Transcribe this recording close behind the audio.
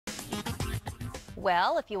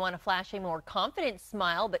Well, if you want to flash a more confident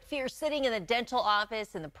smile but fear sitting in the dental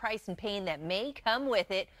office and the price and pain that may come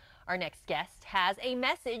with it, our next guest has a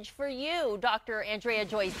message for you. Dr. Andrea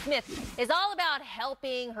Joy Smith is all about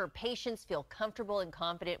helping her patients feel comfortable and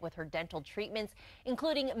confident with her dental treatments,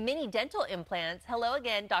 including mini dental implants. Hello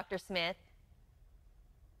again, Dr. Smith.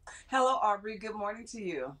 Hello, Aubrey. Good morning to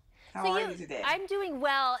you. How are you today? I'm doing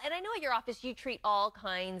well, and I know at your office you treat all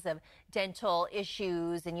kinds of dental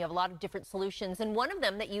issues and you have a lot of different solutions, and one of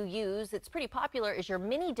them that you use that's pretty popular is your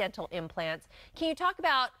mini dental implants. Can you talk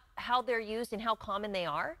about how they're used and how common they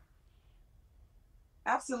are?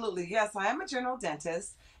 Absolutely. Yes, I am a general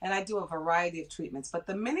dentist and I do a variety of treatments, but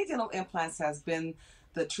the mini dental implants has been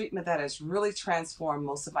the treatment that has really transformed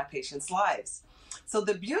most of my patients' lives. So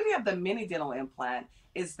the beauty of the mini dental implant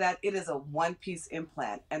is that it is a one-piece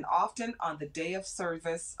implant, and often on the day of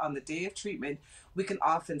service, on the day of treatment, we can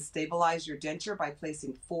often stabilize your denture by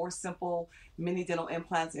placing 4 simple mini dental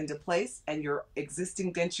implants into place, and your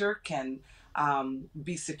existing denture can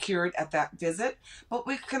be secured at that visit. But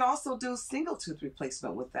we can also do single tooth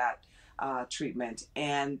replacement with that treatment,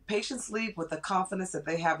 and patients leave with the confidence that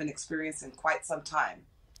they haven't experienced in quite some time.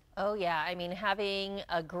 Oh yeah, I mean, having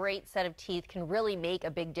a great set of teeth can really make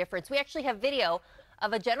a big difference. We actually have video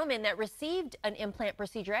of a gentleman that received an implant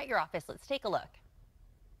procedure at your office. Let's take a look.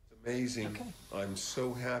 It's amazing. Okay. I'm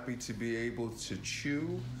so happy to be able to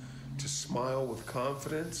chew, to smile with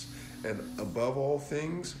confidence, and above all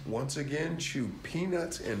things, once again, chew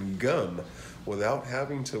peanuts and gum without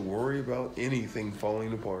having to worry about anything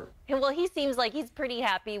falling apart. And well, he seems like he's pretty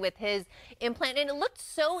happy with his implant, and it looked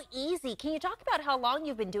so easy. Can you talk about how long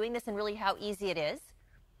you've been doing this and really how easy it is?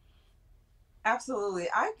 Absolutely.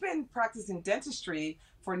 I've been practicing dentistry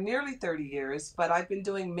for nearly 30 years, but I've been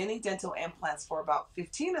doing mini dental implants for about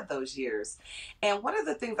 15 of those years. And one of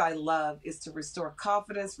the things I love is to restore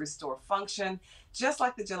confidence, restore function, just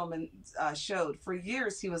like the gentleman showed. For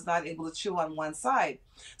years, he was not able to chew on one side.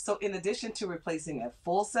 So in addition to replacing a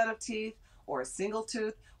full set of teeth or a single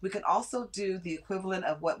tooth, we can also do the equivalent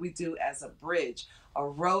of what we do as a bridge, a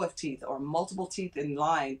row of teeth or multiple teeth in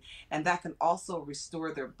line, and that can also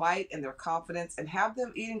restore their bite and their confidence and have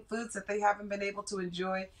them eating foods that they haven't been able to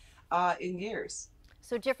enjoy in years.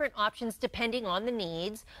 So different options depending on the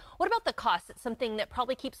needs. What about the cost? It's something that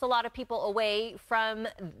probably keeps a lot of people away from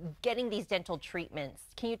getting these dental treatments.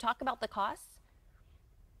 Can you talk about the costs?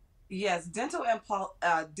 Yes, dental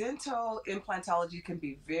implantology can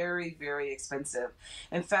be very, very expensive.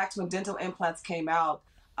 In fact, when dental implants came out,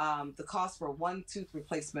 the cost for one tooth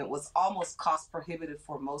replacement was almost cost prohibitive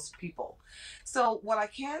for most people. So what I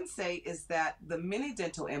can say is that the mini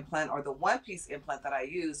dental implant, or the one-piece implant that I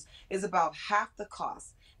use, is about half the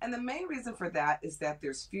cost. And the main reason for that is that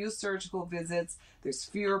there's few surgical visits, there's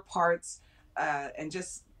fewer parts, and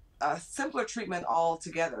just a simpler treatment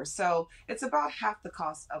altogether. So it's about half the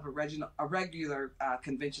cost of a regular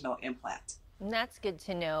conventional implant. And that's good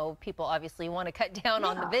to know. People obviously want to cut down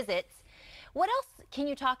on the visits. What else can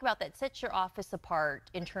you talk about that sets your office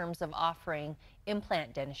apart in terms of offering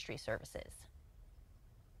implant dentistry services?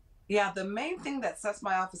 Yeah, the main thing that sets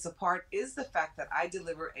my office apart is the fact that I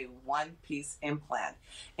deliver a one-piece implant.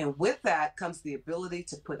 And with that comes the ability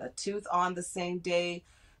to put a tooth on the same day,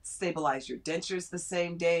 stabilize your dentures the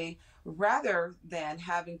same day, rather than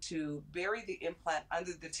having to bury the implant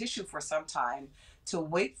under the tissue for some time to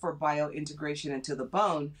wait for biointegration into the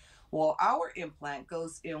bone. Well, our implant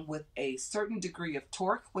goes in with a certain degree of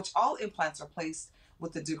torque, which all implants are placed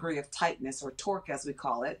with a degree of tightness, or torque as we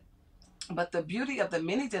call it. But the beauty of the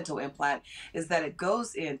mini dental implant is that it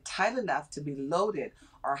goes in tight enough to be loaded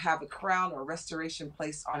or have a crown or restoration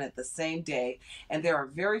placed on it the same day. And there are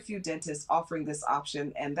very few dentists offering this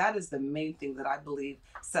option, and that is the main thing that I believe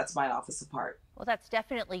sets my office apart. Well, that's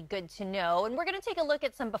definitely good to know. And we're going to take a look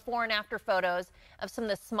at some before and after photos of some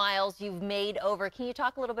of the smiles you've made over. Can you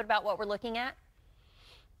talk a little bit about what we're looking at?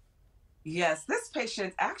 Yes, this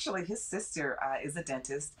patient, actually his sister is a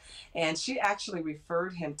dentist, and she actually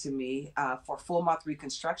referred him to me for full mouth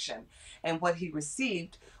reconstruction. And what he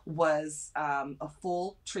received was a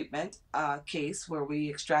full treatment case where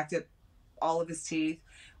we extracted all of his teeth.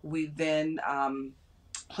 We then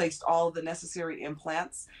placed all of the necessary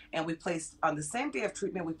implants, and we placed, on the same day of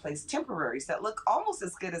treatment, we placed temporaries that look almost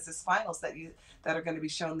as good as his finals that are going to be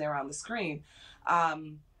shown there on the screen.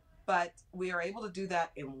 But we are able to do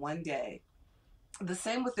that in one day. The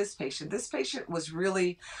same with this patient. This patient was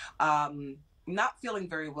really not feeling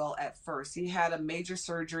very well at first. He had a major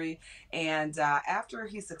surgery, and after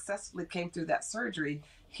he successfully came through that surgery,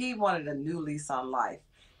 he wanted a new lease on life.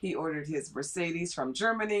 He ordered his Mercedes from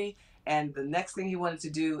Germany, And the next thing he wanted to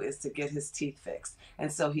do is to get his teeth fixed.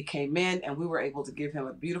 And so he came in and we were able to give him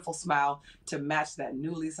a beautiful smile to match that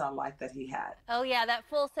new lease on life that he had. Oh yeah, that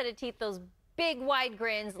full set of teeth, those big wide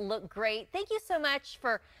grins look great. Thank you so much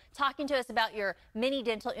for talking to us about your mini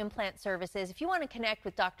dental implant services. If you want to connect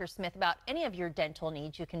with Dr. Smith about any of your dental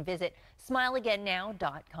needs, you can visit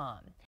smileagainnow.com.